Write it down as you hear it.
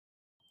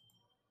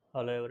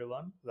Hello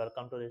everyone,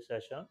 welcome to this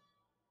session.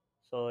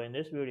 So in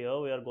this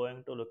video, we are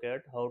going to look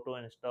at how to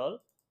install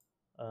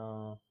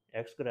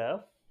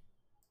Xgraph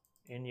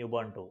in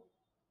Ubuntu.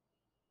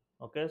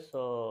 Okay,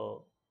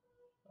 so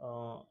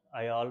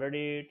I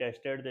already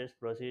tested this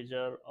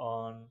procedure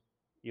on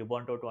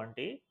Ubuntu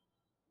 20,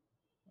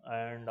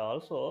 and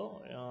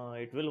also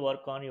it will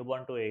work on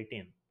Ubuntu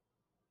 18.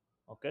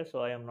 Okay, so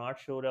I am not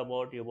sure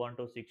about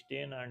Ubuntu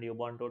 16 and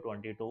Ubuntu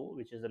 22,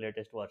 which is the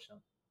latest version.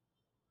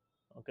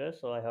 Okay,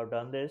 so I have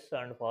done this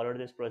and followed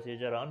this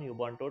procedure on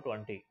Ubuntu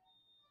 20.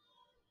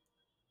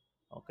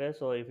 Okay,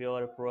 so if you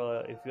are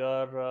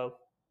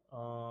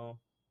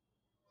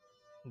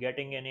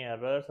getting any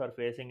errors or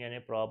facing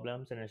any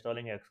problems in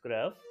installing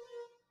Xgraph,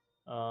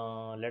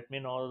 let me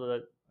know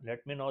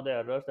the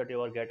errors that you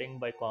are getting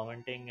by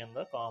commenting in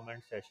the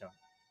comment section.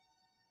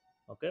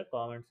 Okay,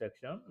 comment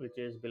section which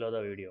is below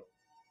the video,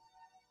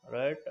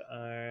 right?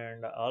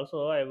 And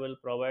also I will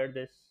provide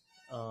this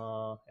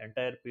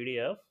entire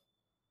PDF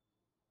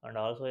and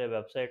also a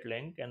website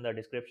link in the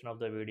description of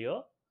the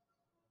video,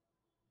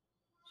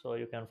 so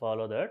you can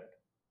follow that,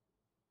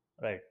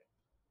 right?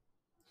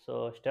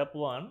 So step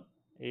one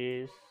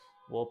is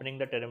opening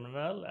the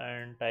terminal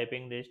and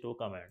typing these two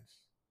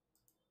commands.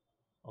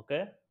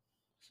 Okay,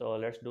 so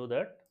let's do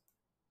that.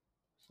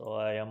 So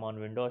I am on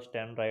Windows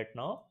 10 right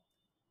now.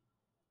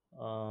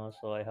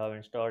 So I have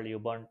installed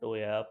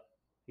Ubuntu app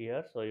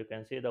here. So you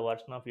can see the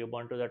version of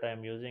Ubuntu that I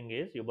am using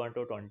is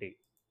Ubuntu 20.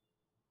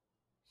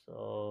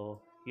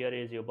 So here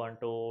is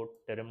Ubuntu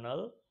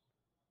terminal,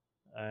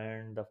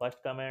 and the first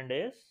command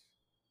is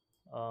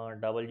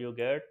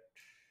wget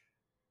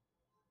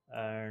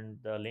and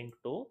the link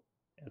to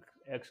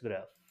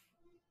Xgraph.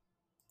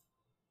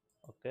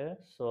 Okay,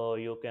 so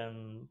you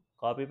can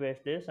copy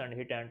paste this and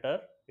hit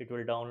enter. It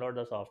will download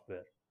the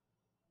software.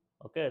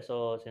 Okay,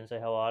 so since I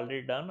have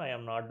already done, I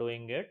am not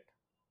doing it.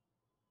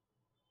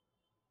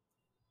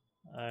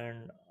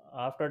 And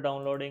after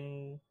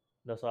downloading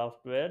the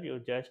software, you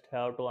just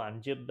have to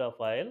unzip the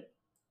file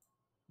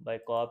by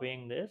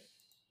copying this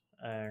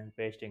and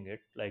pasting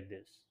it like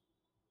this.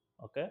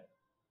 Okay,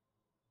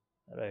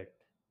 right.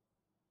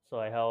 So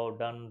I have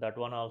done that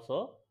one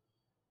also.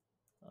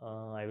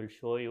 I will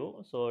show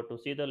you. So to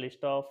see the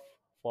list of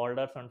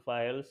folders and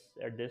files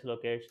at this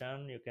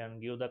location, you can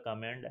give the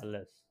command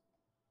ls.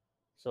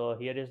 So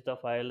here is the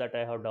file that I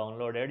have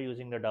downloaded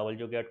using the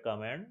wget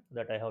command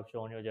that I have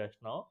shown you just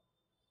now.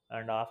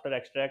 And after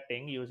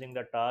extracting using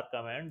the tar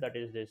command, that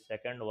is this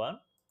second one,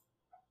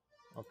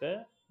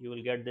 okay, you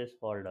will get this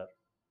folder,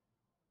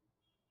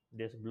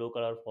 this blue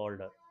color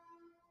folder.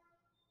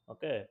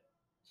 Okay,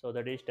 so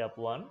that is step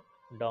one,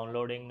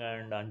 downloading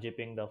and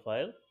unzipping the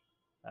file.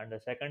 And the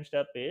second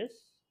step is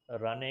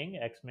running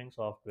Xming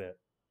software.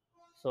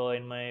 So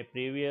in my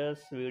previous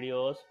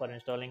videos for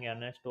installing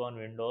NS2 on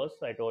Windows,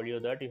 I told you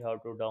that you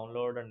have to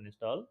download and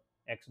install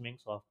Xming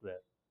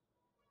software.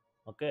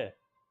 Okay,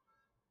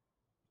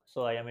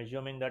 so I am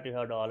assuming that you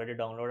have already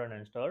downloaded and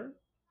installed.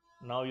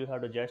 Now you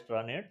have to just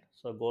run it.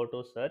 So go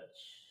to search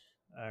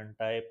and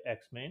type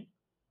Xming.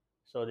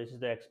 So this is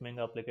the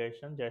Xming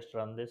application. Just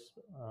run this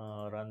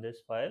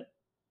file,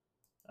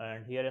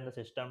 and here in the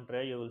system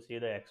tray you will see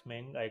the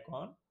Xming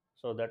icon.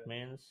 So that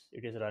means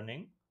it is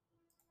running.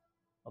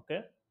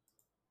 Okay,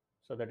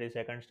 so that is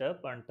second step,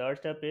 and third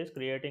step is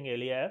creating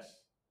alias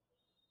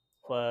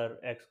for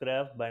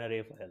Xgraph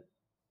binary file.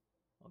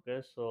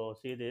 Okay, so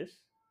see this.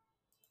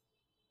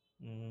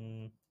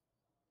 Mm,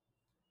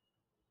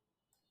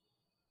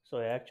 so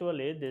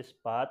actually this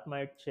path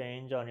might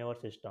change on your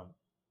system.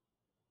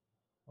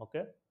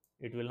 Okay,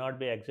 it will not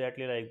be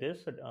exactly like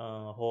this,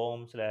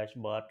 home slash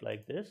bath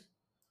like this.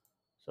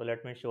 So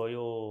let me show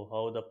you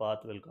how the path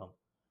will come.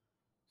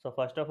 So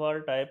first of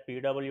all, type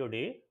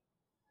pwd,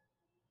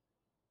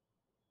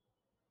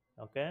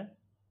 okay,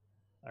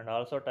 and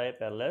also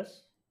type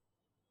ls,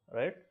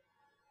 right?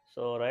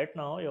 So right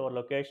now your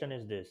location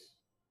is this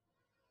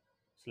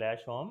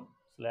slash home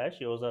slash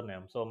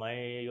username. So my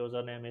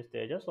username is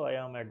Teja, so I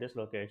am at this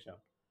location.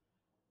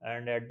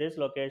 And at this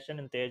location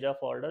in Teja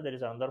folder, there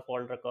is another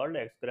folder called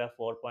xgraph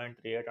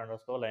 4.38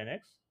 underscore linux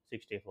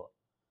 64.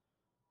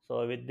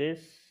 So with this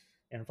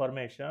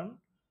information,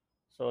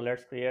 so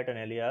let's create an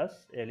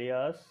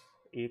alias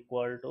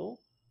equal to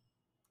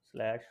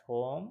slash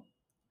home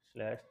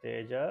slash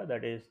Teja,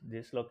 that is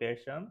this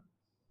location.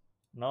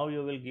 Now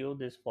you will give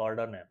this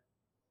folder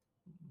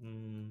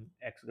name,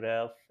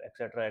 xgraph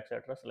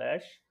etc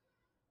slash,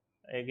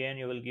 again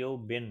you will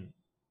give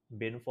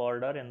bin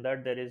folder. In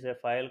that there is a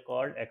file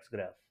called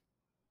xgraph.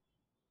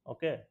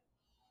 Okay,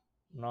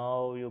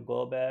 now you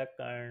go back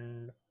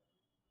and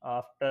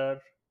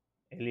after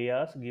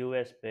alias give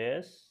a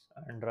space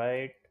and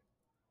write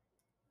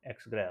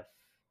xgraph.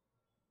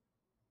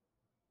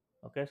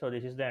 Okay, so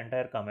this is the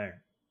entire command.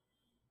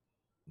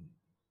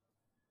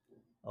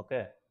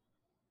 Okay,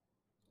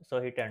 so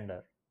hit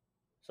enter.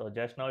 So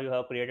just now you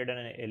have created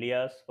an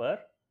alias for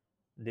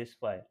this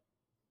file.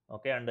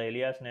 Okay, and the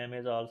alias name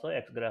is also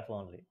xgraph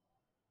only.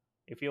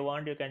 If you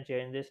want, you can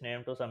change this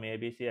name to some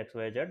abc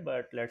xyz,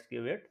 but let's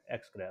give it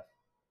xgraph.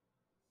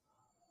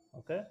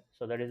 Okay,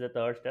 so that is the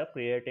third step,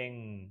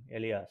 creating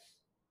alias.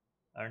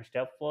 And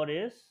step 4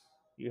 is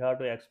you have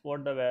to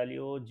export the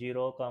value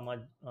 0 comma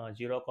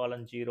 0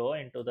 colon 0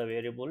 into the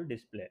variable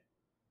display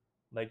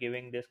by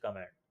giving this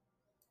command.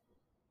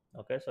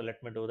 Okay, so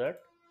let me do that.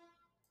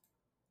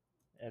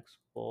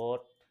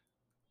 Export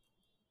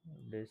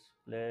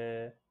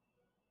display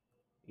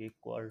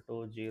equal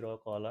to 0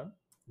 colon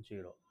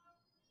 0.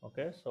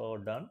 Okay, so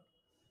done.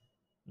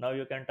 Now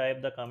you can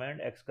type the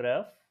command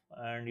xgraph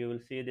and you will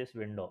see this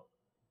window.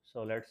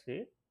 So let's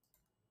see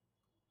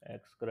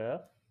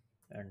xgraph,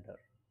 enter.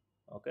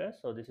 Okay,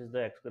 so this is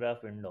the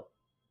xgraph window.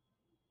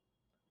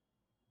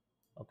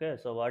 Okay,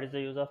 so what is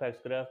the use of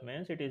xgraph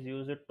means it is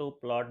used to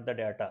plot the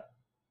data.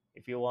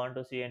 If you want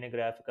to see any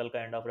graphical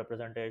kind of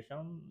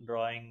representation,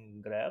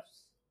 drawing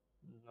graphs,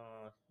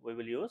 we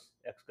will use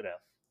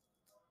xgraph.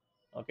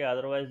 Okay,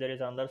 otherwise there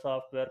is another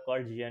software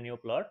called GNU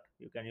plot.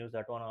 You can use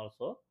that one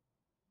also,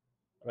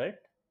 right?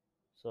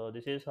 So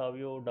this is how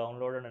you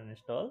download and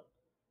install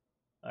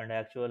and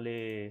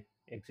actually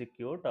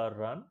execute or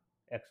run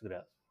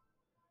Xgraph.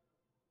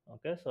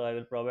 Okay, so I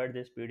will provide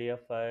this PDF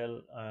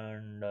file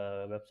and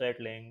website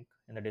link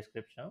in the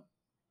description.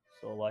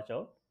 So watch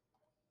out.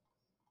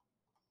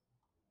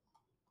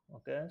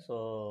 Okay,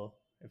 so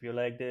if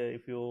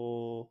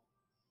you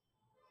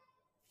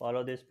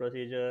follow this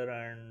procedure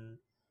and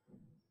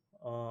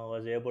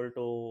was able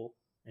to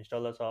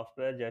install the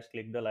software, just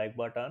click the like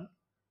button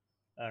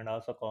and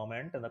also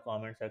comment in the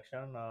comment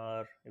section.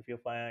 Or if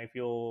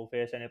you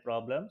face any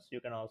problems, you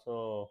can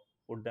also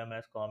put them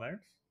as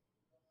comments.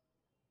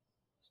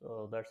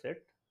 So that's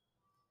it.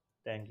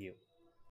 Thank you.